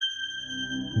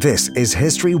This is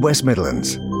History West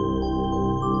Midlands.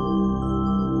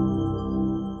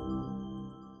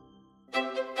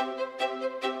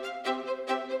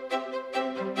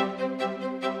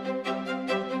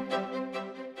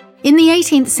 In the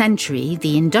 18th century,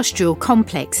 the industrial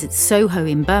complex at Soho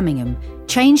in Birmingham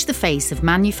changed the face of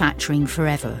manufacturing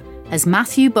forever, as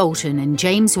Matthew Boulton and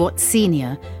James Watt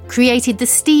Sr. created the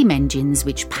steam engines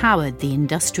which powered the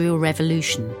Industrial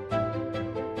Revolution.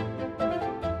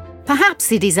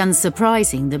 Perhaps it is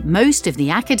unsurprising that most of the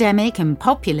academic and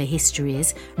popular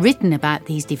histories written about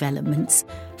these developments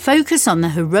focus on the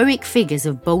heroic figures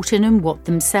of Boulton and Watt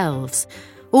themselves,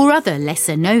 or other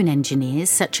lesser-known engineers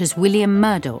such as William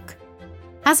Murdoch.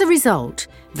 As a result,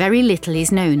 very little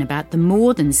is known about the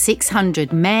more than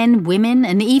 600 men, women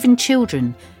and even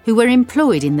children who were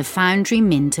employed in the foundry,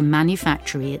 mint and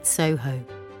manufactory at Soho.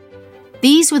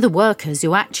 These were the workers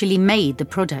who actually made the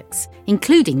products,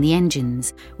 including the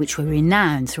engines, which were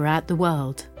renowned throughout the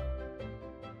world.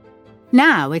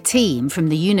 Now, a team from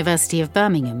the University of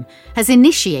Birmingham has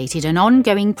initiated an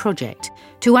ongoing project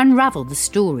to unravel the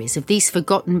stories of these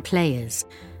forgotten players,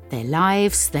 their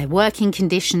lives, their working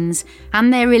conditions,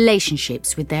 and their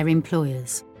relationships with their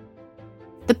employers.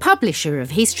 The publisher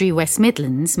of History West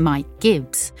Midlands, Mike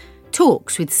Gibbs,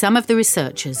 talks with some of the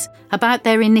researchers about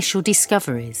their initial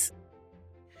discoveries.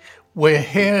 We're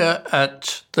here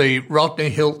at the Rodney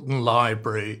Hilton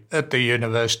Library at the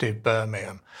University of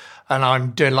Birmingham, and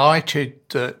I'm delighted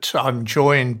that I'm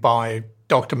joined by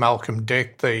Dr. Malcolm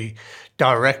Dick, the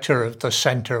director of the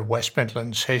Centre of West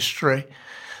Midlands History,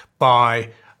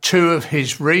 by two of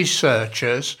his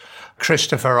researchers,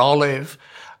 Christopher Olive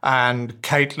and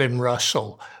Caitlin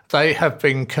Russell. They have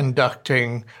been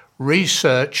conducting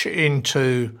research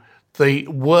into the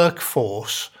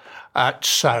workforce at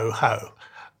Soho,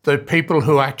 the people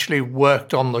who actually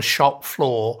worked on the shop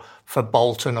floor for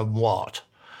Boulton and Watt,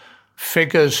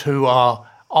 figures who are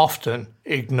often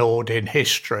ignored in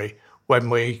history when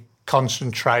we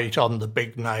concentrate on the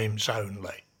big names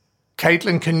only.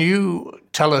 Caitlin, can you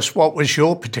tell us what was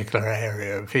your particular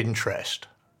area of interest?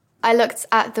 I looked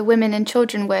at the women and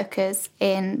children workers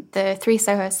in the three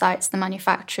Soho sites, the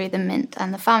manufactory, the mint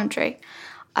and the foundry.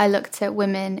 I looked at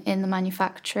women in the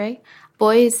manufactory,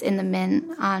 boys in the mint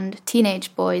and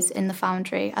teenage boys in the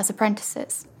foundry as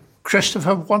apprentices.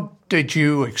 Christopher, what did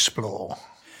you explore?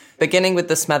 Beginning with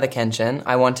the Smethwick engine,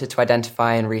 I wanted to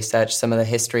identify and research some of the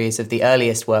histories of the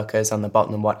earliest workers on the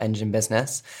Boulton and Watt engine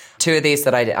business. Two of these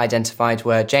that I identified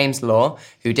were James Law,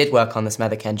 who did work on the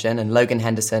Smethwick engine, and Logan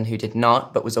Henderson, who did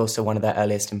not, but was also one of their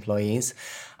earliest employees.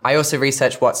 I also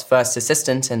researched Watt's first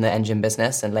assistant in the engine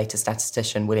business and later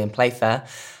statistician William Playfair.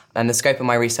 And the scope of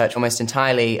my research almost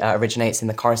entirely originates in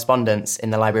the correspondence in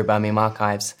the Library of Birmingham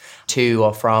archives to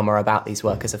or from or about these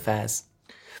workers' affairs.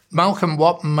 Malcolm,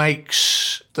 what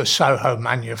makes the Soho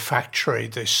manufactory,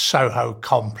 this Soho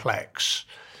complex,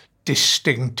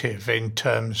 distinctive in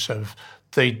terms of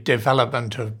the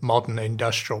development of modern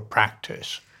industrial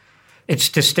practice? It's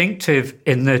distinctive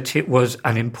in that it was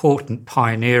an important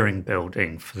pioneering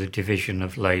building for the division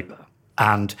of labour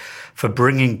and for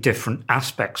bringing different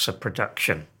aspects of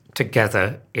production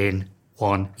together in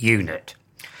one unit.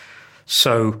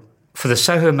 So for the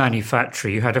Soho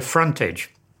manufactory, you had a frontage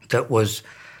that was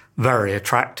very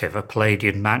attractive, a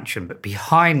Palladian mansion, but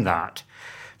behind that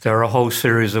there are a whole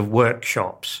series of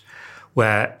workshops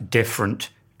where different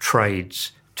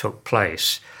trades took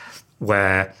place,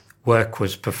 where work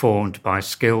was performed by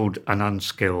skilled and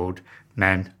unskilled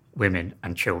men, women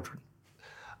and children.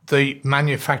 The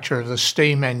manufacture of the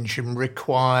steam engine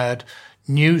required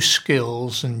new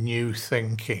skills and new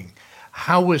thinking.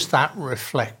 How was that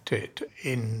reflected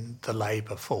in the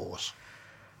labour force?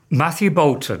 Matthew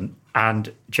Boulton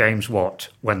and James Watt,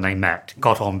 when they met,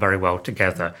 got on very well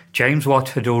together. James Watt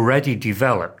had already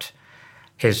developed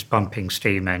his pumping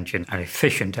steam engine, an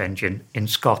efficient engine, in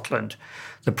Scotland.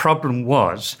 The problem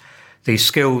was the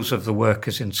skills of the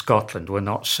workers in Scotland were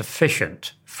not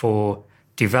sufficient for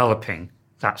developing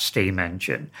that steam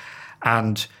engine.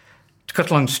 And to cut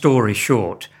a long story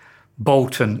short,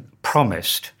 Boulton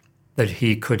promised that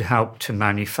he could help to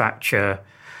manufacture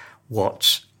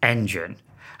Watt's engine.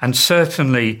 And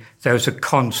certainly there was a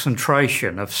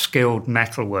concentration of skilled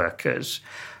metal workers,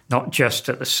 not just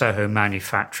at the Soho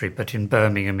manufactory, but in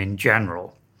Birmingham in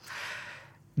general.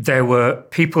 There were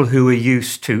people who were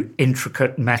used to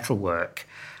intricate metalwork,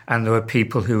 and there were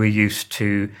people who were used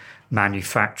to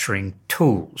manufacturing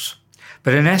tools.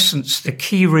 But in essence, the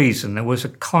key reason there was a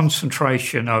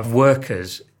concentration of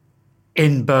workers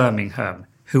in Birmingham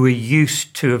who were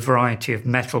used to a variety of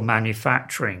metal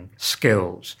manufacturing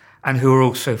skills and who were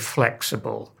also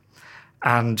flexible.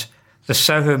 And The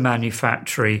Soho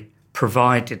manufactory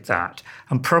provided that,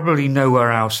 and probably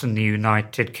nowhere else in the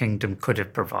United Kingdom could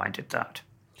have provided that.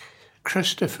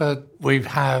 Christopher, we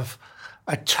have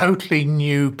a totally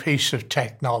new piece of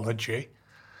technology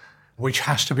which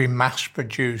has to be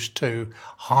mass-produced to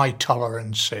high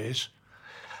tolerances,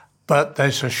 but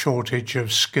there's a shortage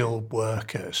of skilled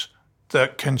workers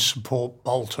that can support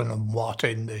Boulton and Watt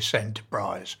in this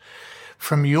enterprise.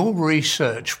 From your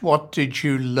research, what did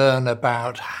you learn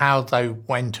about how they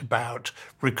went about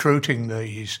recruiting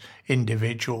these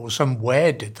individuals, and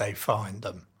where did they find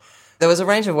them? There was a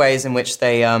range of ways in which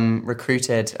they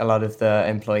recruited a lot of the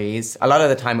employees. A lot of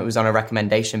the time it was on a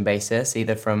recommendation basis,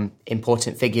 either from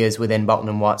important figures within Boulton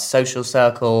and Watt's social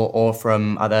circle or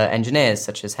from other engineers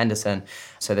such as Henderson.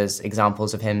 So there's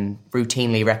examples of him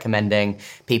routinely recommending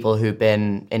people who've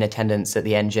been in attendance at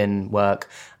the engine work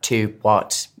to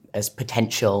Watt as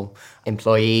potential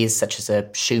employees, such as a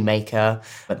shoemaker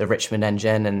at the Richmond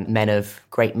engine and men of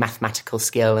great mathematical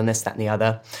skill and this, that and the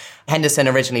other. Henderson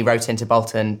originally wrote into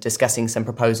Boulton discussing some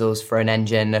proposals for an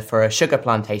engine for a sugar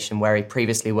plantation where he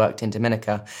previously worked in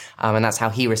Dominica, and that's how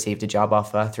he received a job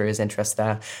offer through his interest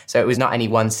there. So it was not any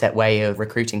one set way of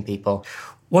recruiting people.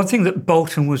 One thing that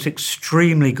Boulton was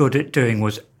extremely good at doing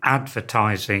was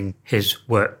advertising his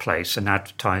workplace and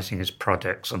advertising his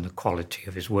products and the quality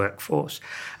of his workforce.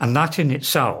 And that in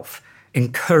itself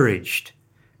encouraged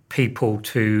people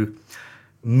to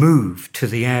move to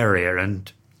the area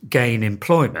and gain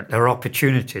employment. There were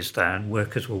opportunities there and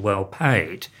workers were well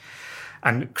paid.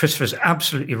 And Christopher's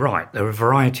absolutely right. There were a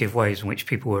variety of ways in which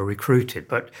people were recruited,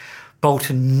 but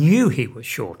Boulton knew he was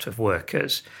short of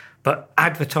workers, but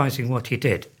advertising what he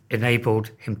did enabled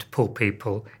him to pull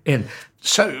people in.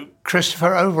 So,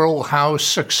 Christopher, overall, how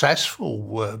successful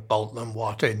were Boulton and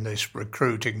Watt in this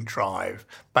recruiting drive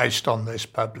based on this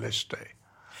publicity?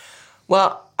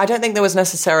 Well, I don't think there was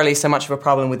necessarily so much of a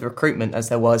problem with recruitment as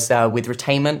there was with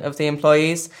retainment of the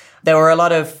employees. There were a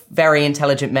lot of very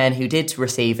intelligent men who did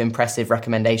receive impressive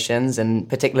recommendations, and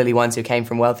particularly ones who came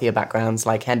from wealthier backgrounds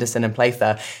like Henderson and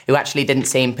Playfair, who actually didn't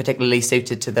seem particularly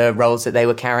suited to the roles that they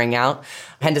were carrying out.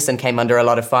 Henderson came under a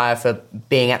lot of fire for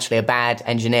being actually a bad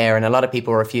engineer, and a lot of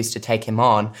people refused to take him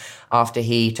on after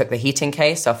he took the heating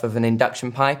case off of an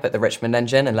induction pipe at the Richmond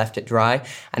engine and left it dry.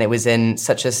 And it was in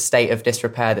such a state of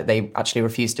disrepair that they actually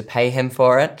refused to pay him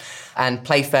for it. And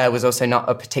Playfair was also not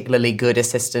a particularly good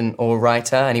assistant or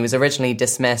writer, and he was originally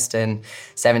dismissed in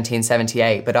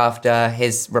 1778. But after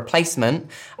his replacement,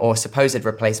 or supposed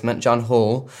replacement, John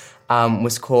Hall,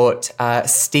 was caught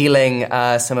stealing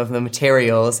some of the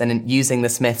materials and using the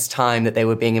Smiths' time that they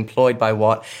were being employed by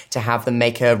Watt to have them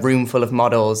make a room full of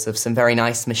models of some very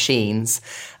nice machines.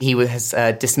 He was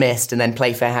dismissed, and then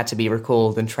Playfair had to be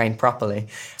recalled and trained properly.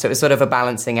 So it was sort of a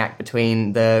balancing act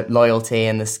between the loyalty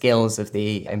and the skills of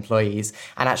the employees.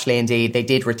 And actually, indeed, they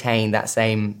did retain that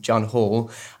same John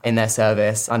Hall in their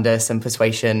service under some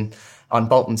persuasion on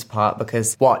Boulton's part,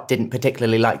 because Watt didn't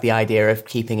particularly like the idea of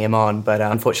keeping him on, but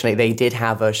unfortunately they did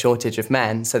have a shortage of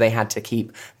men, so they had to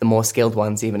keep the more skilled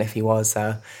ones, even if he was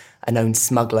a known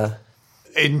smuggler.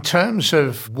 In terms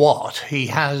of Watt, he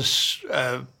has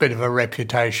a bit of a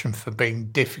reputation for being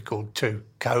difficult to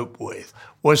cope with.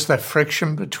 Was there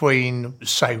friction between,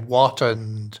 say, Watt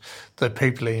and the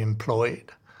people he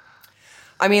employed?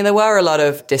 I mean, there were a lot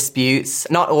of disputes,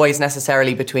 not always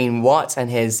necessarily between Watt and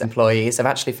his employees. I've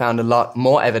actually found a lot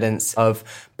more evidence of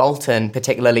Boulton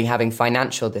particularly having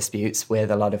financial disputes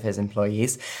with a lot of his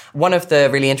employees. One of the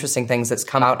really interesting things that's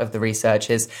come out of the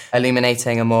research is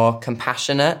illuminating a more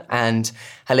compassionate and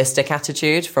holistic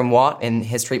attitude from Watt in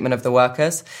his treatment of the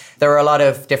workers. There were a lot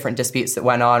of different disputes that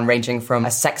went on, ranging from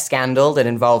a sex scandal that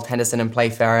involved Henderson and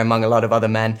Playfair, among a lot of other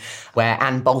men, where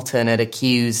Anne Boulton had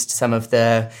accused some of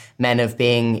the men of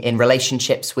being in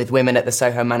relationships with women at the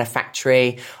Soho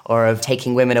manufactory, or of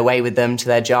taking women away with them to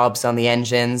their jobs on the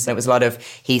engines. It was a lot of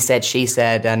he said, she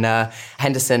said, and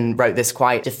Henderson wrote this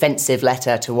quite defensive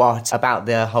letter to Watt about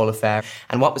the whole affair.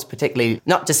 And Watt was particularly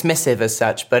not dismissive as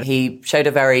such, but he showed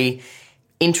a very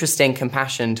interesting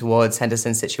compassion towards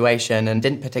Henderson's situation and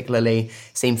didn't particularly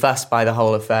seem fussed by the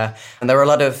whole affair. And there were a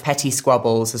lot of petty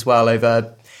squabbles as well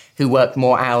over who worked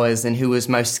more hours and who was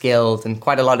most skilled, and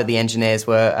quite a lot of the engineers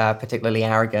were particularly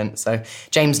arrogant. So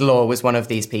James Law was one of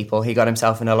these people. He got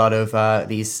himself in a lot of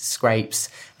these scrapes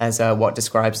as Watt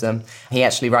describes them. He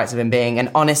actually writes of him being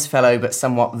an honest fellow but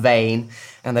somewhat vain,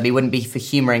 and that he wouldn't be for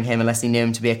humouring him unless he knew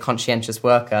him to be a conscientious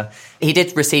worker. He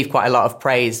did receive quite a lot of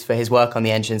praise for his work on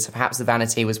the engine, so perhaps the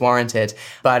vanity was warranted,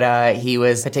 but he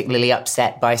was particularly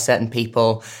upset by certain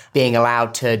people being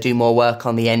allowed to do more work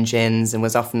on the engines, and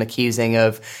was often accusing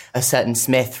of a certain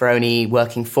Smith for only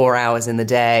working 4 hours in the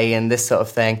day and this sort of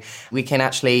thing. We can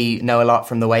actually know a lot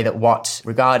from the way that Watt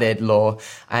regarded Law,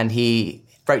 and he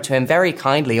wrote to him very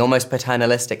kindly, almost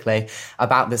paternalistically,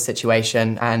 about this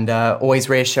situation, and always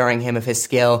reassuring him of his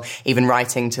skill, even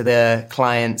writing to the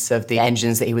clients of the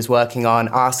engines that he was working on,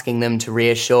 asking them to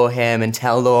reassure him and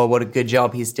tell Law what a good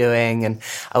job he's doing, and,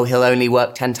 oh, he'll only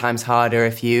work 10 times harder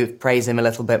if you praise him a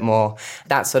little bit more.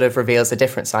 That sort of reveals a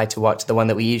different side to Watt, to the one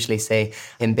that we usually see,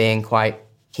 him being quite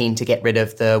keen to get rid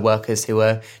of the workers who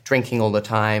were drinking all the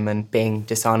time and being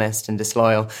dishonest and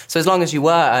disloyal. So as long as you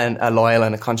were a loyal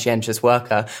and a conscientious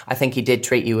worker, I think he did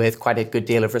treat you with quite a good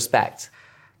deal of respect.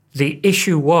 The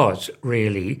issue was,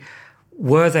 really,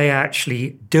 were they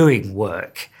actually doing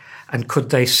work, and could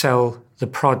they sell the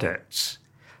products?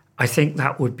 I think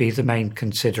that would be the main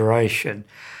consideration.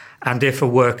 And if a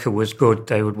worker was good,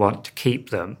 they would want to keep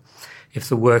them. If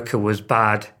the worker was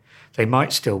bad, they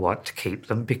might still want to keep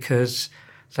them because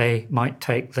they might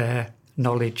take their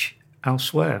knowledge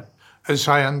elsewhere. As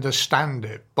I understand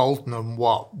it, Boulton and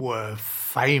Watt were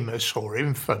famous or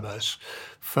infamous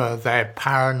for their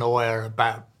paranoia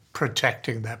about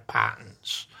protecting their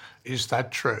patents. Is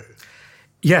that true?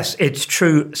 Yes, it's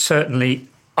true, certainly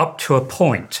up to a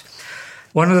point.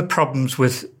 One of the problems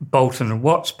with Boulton and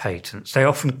Watt's patents, they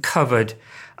often covered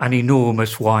an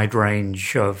enormous wide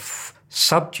range of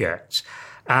subjects.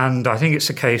 And I think it's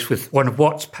the case with one of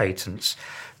Watt's patents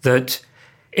that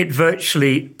it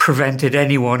virtually prevented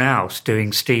anyone else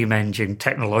doing steam engine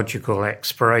technological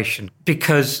exploration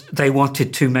because they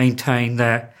wanted to maintain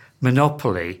their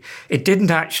monopoly. It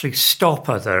didn't actually stop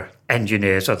other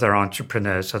engineers, other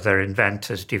entrepreneurs, other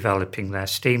inventors developing their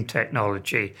steam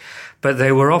technology, but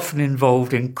they were often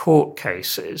involved in court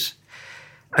cases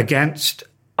against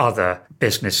other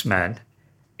businessmen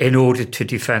in order to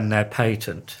defend their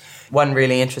patent. One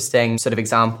really interesting sort of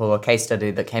example or case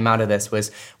study that came out of this was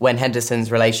when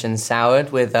Henderson's relations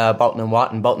soured with Boulton and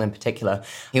Watt, and Boulton in particular.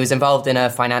 He was involved in a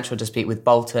financial dispute with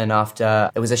Boulton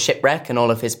after there was a shipwreck and all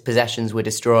of his possessions were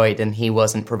destroyed, and he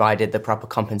wasn't provided the proper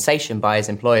compensation by his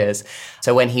employers.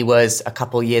 So when he was, a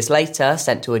couple years later,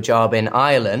 sent to a job in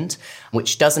Ireland,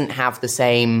 which doesn't have the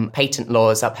same patent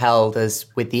laws upheld as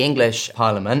with the English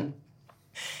Parliament,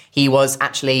 he was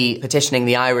actually petitioning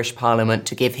the Irish Parliament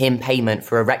to give him payment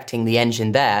for erecting the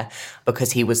engine there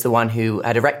because he was the one who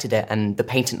had erected it and the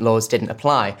patent laws didn't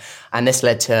apply. And this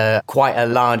led to quite a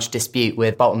large dispute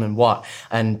with Boulton and Watt.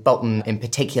 And Boulton in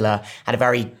particular had a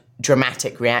very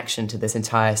dramatic reaction to this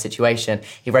entire situation.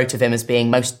 He wrote of him as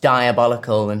being most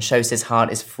diabolical and shows his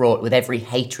heart is fraught with every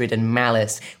hatred and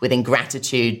malice, with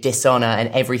ingratitude, dishonour and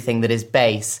everything that is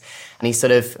base. And he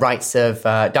sort of writes of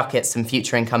Duckett's and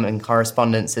future incoming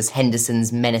correspondence as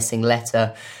Henderson's menacing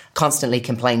letter, constantly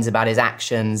complains about his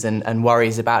actions and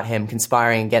worries about him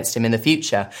conspiring against him in the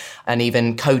future, and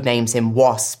even codenames him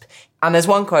Wasp. And there's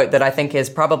one quote that I think is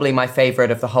probably my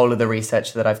favourite of the whole of the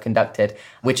research that I've conducted,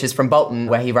 which is from Boulton,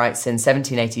 where he writes in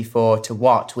 1784 to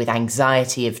Watt, with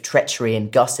anxiety of treachery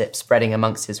and gossip spreading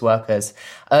amongst his workers,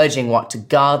 urging Watt to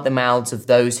guard the mouths of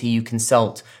those who you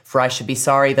consult, for I should be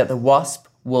sorry that the Wasp,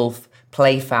 Wolf,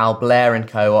 Playfowl, Blair &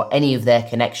 Co., or any of their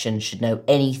connections should know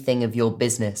anything of your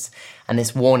business, and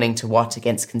this warning to Watt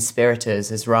against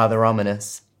conspirators is rather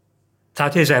ominous.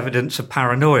 That is evidence of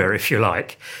paranoia, if you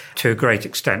like, to a great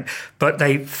extent. But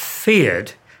they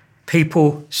feared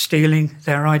people stealing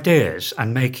their ideas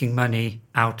and making money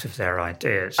out of their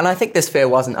ideas. And I think this fear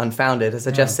wasn't unfounded. As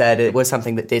I just said, it was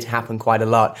something that did happen quite a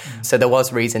lot. So there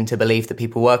was reason to believe that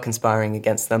people were conspiring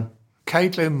against them.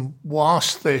 Caitlin,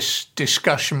 whilst this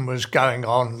discussion was going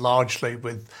on largely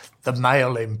with the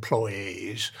male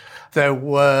employees, there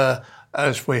were,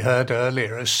 as we heard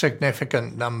earlier, a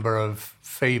significant number of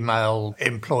female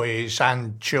employees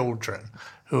and children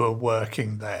who are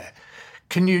working there.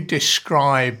 Can you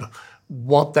describe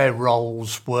what their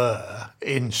roles were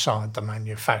inside the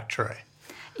manufactory?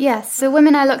 Yes, so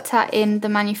women I looked at in the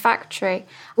manufactory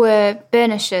were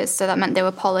burnishers, so that meant they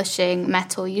were polishing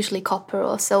metal, usually copper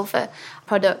or silver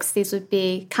products. These would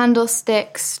be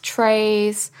candlesticks,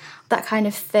 trays, that kind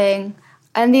of thing.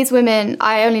 And these women,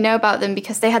 I only know about them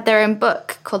because they had their own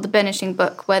book called the Burnishing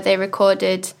Book, where they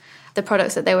recorded the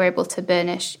products that they were able to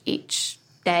burnish each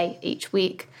day, each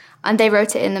week. And they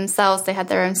wrote it in themselves. They had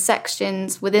their own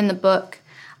sections within the book.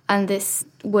 And this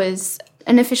was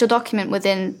an official document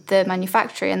within the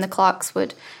manufactory, and the clerks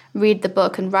would read the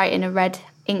book and write in a red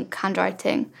ink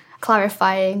handwriting,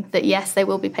 clarifying that yes, they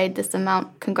will be paid this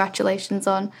amount. Congratulations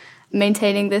on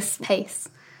maintaining this pace.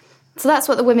 So that's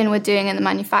what the women were doing in the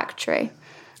manufactory.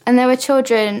 And there were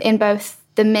children in both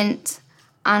the mint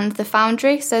and the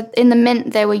foundry. So in the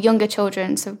mint, there were younger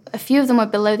children. So a few of them were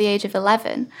below the age of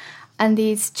 11. And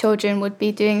these children would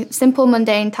be doing simple,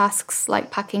 mundane tasks like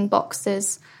packing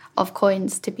boxes of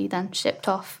coins to be then shipped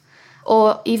off,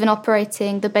 or even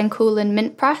operating the Benkulin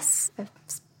mint press, a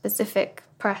specific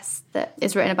press that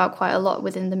is written about quite a lot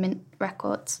within the mint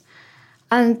records.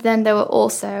 And then there were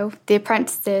also the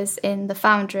apprentices in the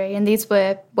foundry, and these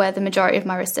were where the majority of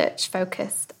my research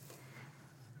focused.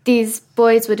 These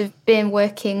boys would have been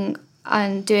working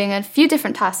and doing a few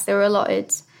different tasks. They were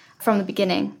allotted from the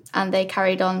beginning, and they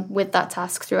carried on with that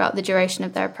task throughout the duration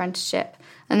of their apprenticeship.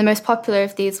 And the most popular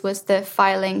of these was the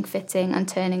filing, fitting and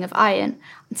turning of iron.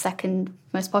 And second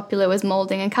most popular was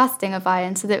moulding and casting of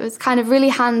iron. So it was kind of really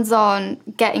hands-on,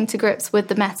 getting to grips with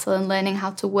the metal and learning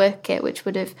how to work it, which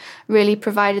would have really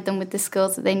provided them with the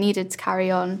skills that they needed to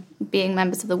carry on being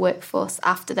members of the workforce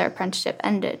after their apprenticeship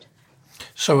ended.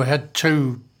 So we had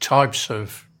two types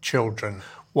of children.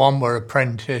 One were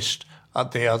apprenticed and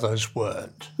the others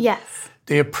weren't. Yes.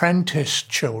 The apprentice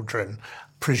children,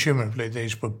 presumably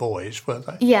these were boys, were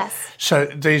they? Yes. So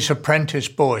these apprentice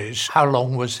boys, how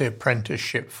long was the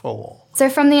apprenticeship for? So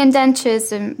from the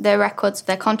indentures and the records of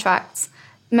their contracts,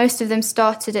 most of them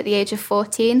started at the age of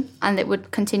 14 and it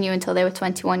would continue until they were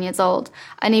 21 years old.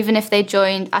 And even if they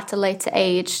joined at a later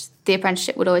age, the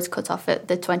apprenticeship would always cut off at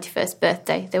the 21st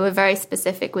birthday. They were very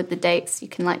specific with the dates. You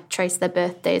can trace their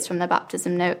birthdays from their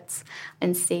baptism notes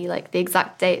and see the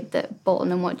exact date that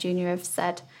Boulton and Watt Jr. have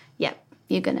said, yep,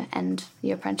 you're going to end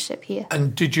your apprenticeship here.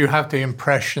 And did you have the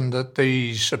impression that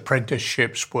these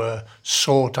apprenticeships were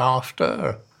sought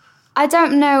after? I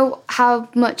don't know how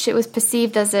much it was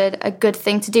perceived as a good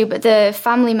thing to do, but the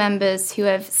family members who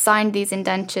have signed these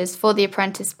indentures for the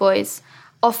apprentice boys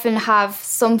often have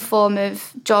some form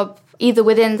of job either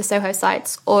within the Soho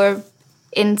sites or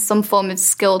in some form of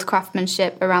skilled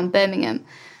craftsmanship around Birmingham.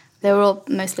 They were all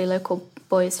mostly local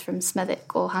boys from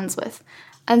Smethwick or Handsworth.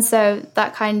 And so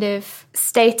that kind of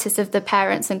status of the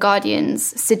parents and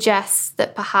guardians suggests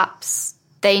that perhaps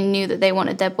they knew that they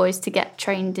wanted their boys to get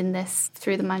trained in this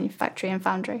through the manufactory and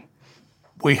foundry.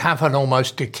 We have an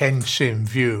almost Dickensian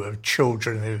view of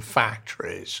children in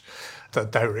factories,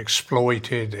 that they were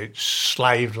exploited, it's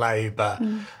slave labour.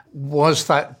 Was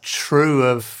that true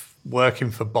of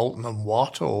working for Boulton and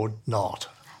Watt or not?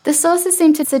 The sources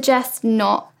seem to suggest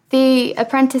not. The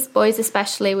apprentice boys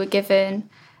especially were given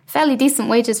fairly decent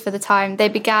wages for the time. They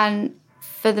began,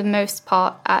 for the most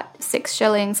part, at 6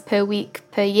 shillings per week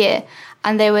per year,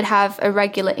 and they would have a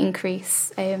regular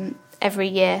increase every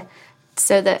year,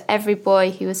 so that every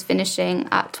boy who was finishing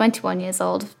at 21 years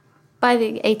old by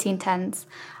the 1810s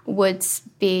would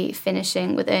be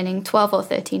finishing with earning 12 or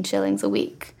 13 shillings a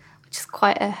week, which is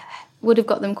would have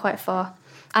got them quite far.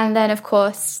 And then, of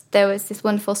course, there was this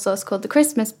wonderful source called the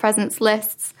Christmas Presents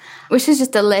Lists, which is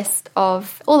just a list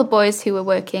of all the boys who were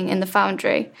working in the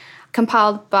foundry,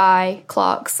 compiled by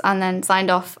clerks and then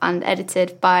signed off and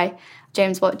edited by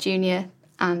James Watt Jr.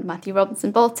 and Matthew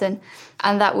Robinson Boulton.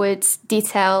 And that would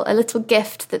detail a little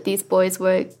gift that these boys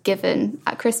were given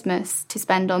at Christmas to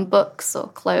spend on books or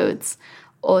clothes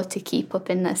or to keep up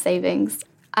in their savings.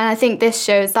 And I think this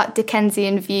shows that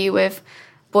Dickensian view of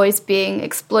boys being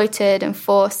exploited and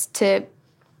forced to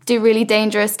do really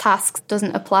dangerous tasks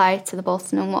does't apply to the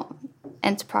Boulton and Watt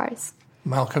enterprise.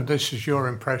 Malcolm, this is your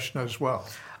impression as well.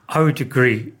 I would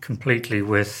agree completely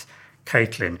with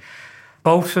Caitlin.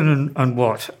 Boulton and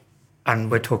Watt, and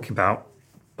we're talking about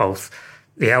both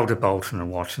the elder Boulton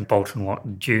and Boulton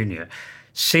Watt Jr.,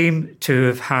 seem to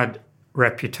have had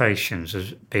reputations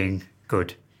as being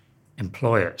good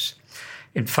employers.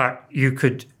 In fact, you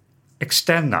could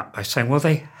extend that by saying, well,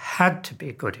 they had to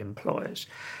be good employers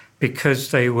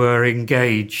because they were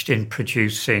engaged in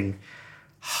producing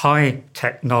high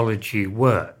technology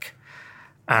work.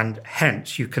 And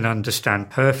hence you can understand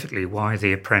perfectly why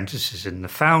the apprentices in the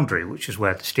foundry, which is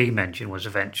where the steam engine was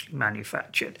eventually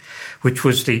manufactured, which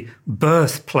was the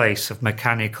birthplace of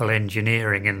mechanical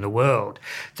engineering in the world,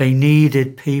 they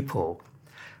needed people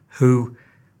who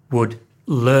would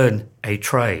learn a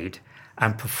trade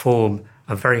and perform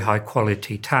a very high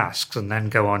quality tasks and then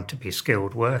go on to be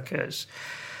skilled workers.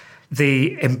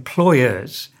 The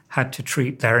employers had to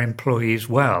treat their employees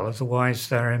well, otherwise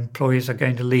their employees are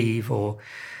going to leave or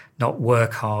not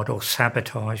work hard or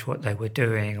sabotage what they were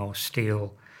doing or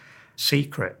steal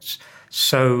secrets.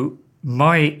 So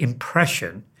my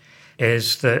impression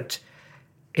is that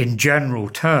in general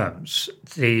terms,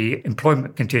 the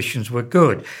employment conditions were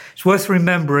good. It's worth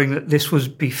remembering that this was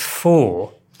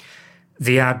before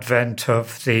the advent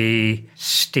of the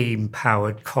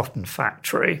steam-powered cotton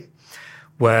factory,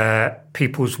 where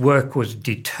people's work was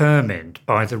determined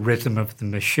by the rhythm of the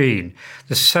machine.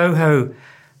 The Soho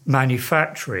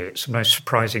manufactory, it's most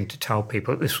surprising to tell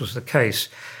people that this was the case,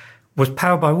 was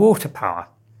powered by water power.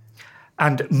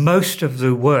 And most of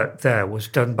the work there was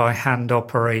done by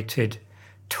hand-operated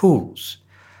tools.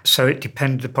 So it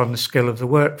depended upon the skill of the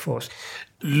workforce.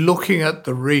 Looking at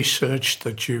the research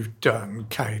that you've done,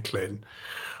 Caitlin,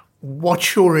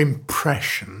 what's your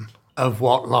impression of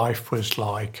what life was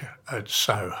like at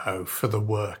Soho for the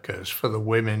workers, for the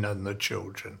women and the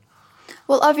children?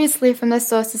 Well, obviously, from the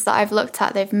sources that I've looked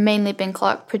at, they've mainly been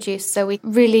Clark-produced, so we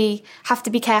really have to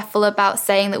be careful about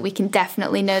saying that we can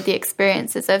definitely know the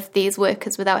experiences of these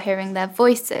workers without hearing their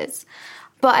voices.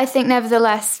 But I think,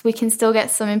 nevertheless, we can still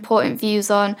get some important views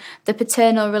on the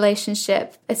paternal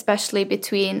relationship, especially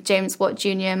between James Watt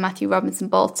Jr. and Matthew Robinson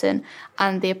Bolton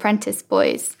and the apprentice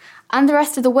boys, and the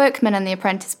rest of the workmen and the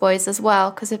apprentice boys as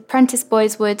well, because apprentice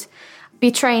boys would be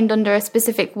trained under a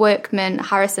specific workman.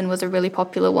 Harrison was a really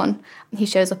popular one. He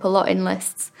shows up a lot in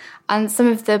lists. And some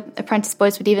of the apprentice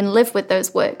boys would even live with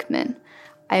those workmen.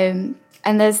 And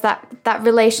there's that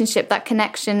relationship, that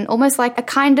connection, almost like a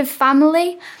kind of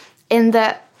family, in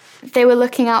that they were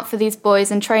looking out for these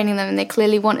boys and training them, and they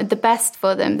clearly wanted the best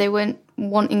for them. They weren't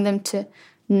wanting them to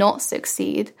not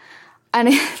succeed. And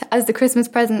as the Christmas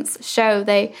presents show,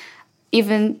 they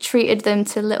even treated them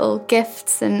to little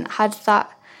gifts and had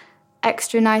that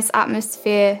extra nice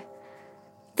atmosphere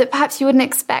that perhaps you wouldn't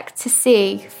expect to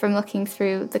see from looking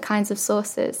through the kinds of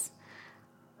sources.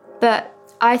 But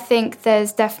I think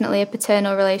there's definitely a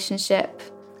paternal relationship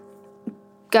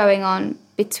going on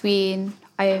between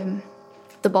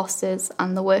the bosses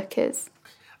and the workers.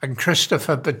 And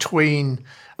Christopher, between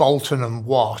Bolton and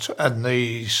Watt and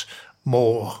these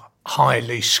more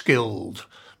highly skilled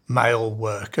male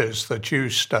workers that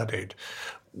you studied,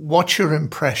 what's your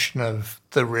impression of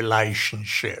the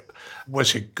relationship?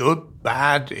 Was it good,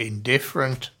 bad,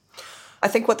 indifferent? I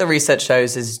think what the research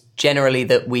shows is generally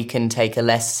that we can take a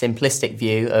less simplistic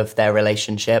view of their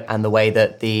relationship and the way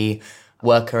that the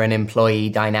worker and employee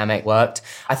dynamic worked.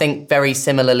 I think very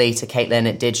similarly to Caitlin,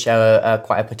 it did show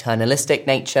quite a paternalistic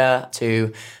nature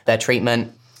to their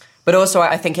treatment. But also,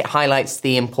 I think it highlights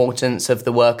the importance of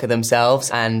the worker themselves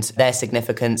and their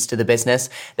significance to the business.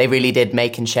 They really did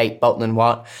make and shape Bolton and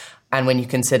Watt. And when you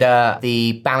consider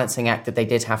the balancing act that they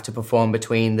did have to perform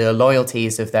between the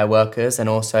loyalties of their workers and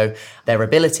also their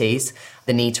abilities,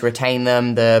 the need to retain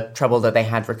them, the trouble that they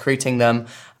had recruiting them,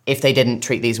 if they didn't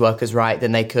treat these workers right,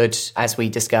 then they could, as we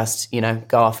discussed,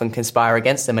 go off and conspire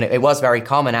against them. And it was very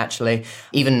common, actually,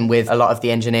 even with a lot of the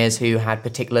engineers who had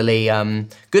particularly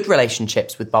good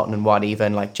relationships with Bolton and Watt,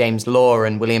 even like James Law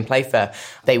and William Playfair.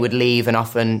 They would leave and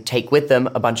often take with them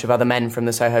a bunch of other men from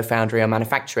the Soho foundry or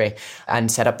manufactory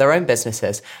and set up their own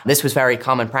businesses. This was very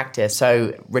common practice.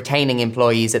 So retaining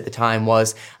employees at the time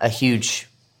was a huge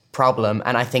problem.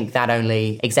 And I think that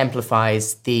only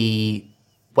exemplifies the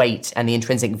weight and the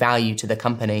intrinsic value to the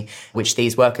company which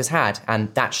these workers had,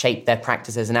 and that shaped their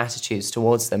practices and attitudes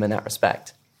towards them in that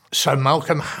respect. So,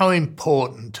 Malcolm, how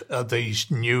important are these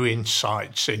new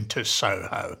insights into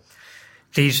Soho?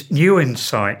 These new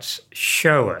insights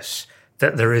show us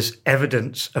that there is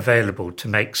evidence available to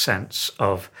make sense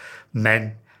of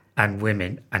men and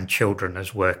women and children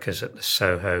as workers at the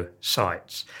Soho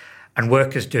sites, and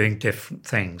workers doing different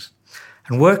things.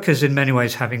 And workers in many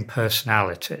ways having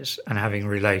personalities and having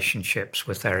relationships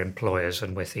with their employers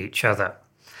and with each other.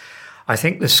 I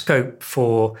think the scope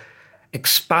for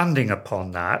expanding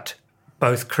upon that,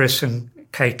 both Chris and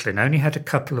Caitlin only had a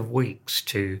couple of weeks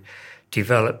to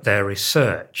develop their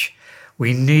research.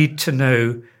 We need to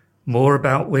know more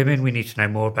about women, we need to know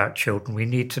more about children, we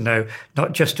need to know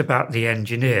not just about the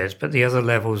engineers, but the other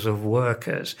levels of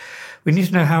workers. We need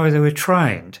to know how they were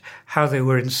trained, how they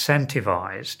were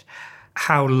incentivised,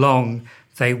 how long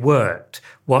they worked,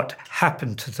 what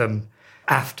happened to them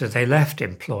after they left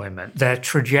employment, their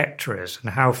trajectories,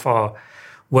 and how far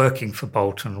working for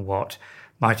Bolton and Watt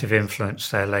might have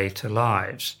influenced their later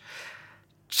lives.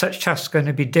 Such tasks are going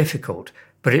to be difficult,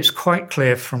 but it's quite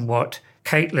clear from what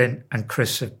Caitlin and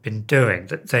Chris have been doing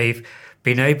that they've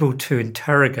been able to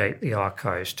interrogate the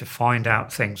archives to find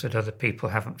out things that other people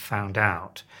haven't found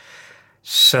out.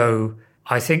 So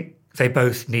I think they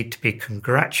both need to be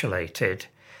congratulated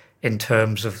in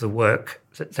terms of the work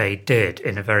that they did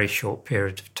in a very short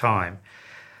period of time.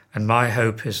 And my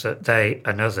hope is that they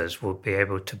and others will be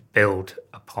able to build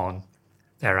upon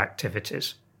their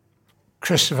activities.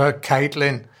 Christopher,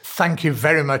 Caitlin, thank you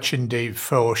very much indeed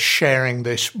for sharing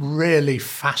this really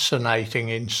fascinating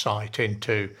insight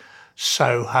into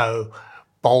Soho,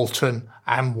 Bolton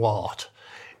and Watt.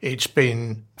 It's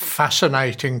been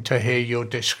fascinating to hear your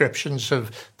descriptions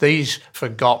of these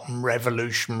forgotten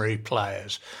revolutionary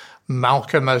players.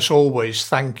 Malcolm, as always,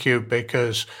 thank you,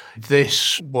 because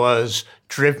this was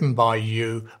driven by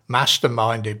you,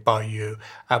 masterminded by you,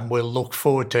 and we'll look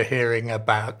forward to hearing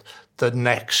about the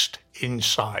next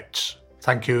insights.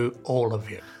 Thank you, all of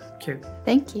you. Thank you.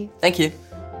 Thank you. Thank you.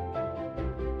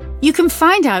 You can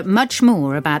find out much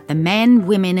more about the men,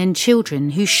 women and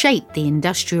children who shaped the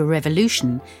Industrial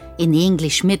Revolution in the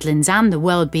English Midlands and the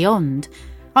world beyond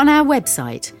on our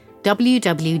website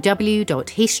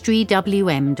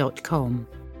www.historywm.com.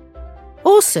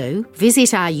 Also,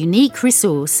 visit our unique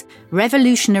resource,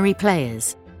 Revolutionary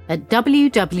Players, at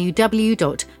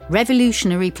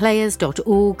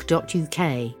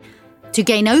www.revolutionaryplayers.org.uk to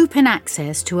gain open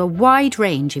access to a wide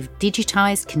range of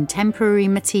digitised contemporary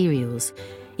materials,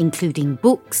 including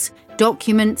books,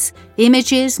 documents,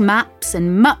 images, maps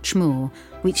and much more,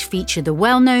 which feature the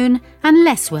well-known and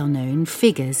less well-known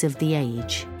figures of the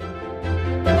age.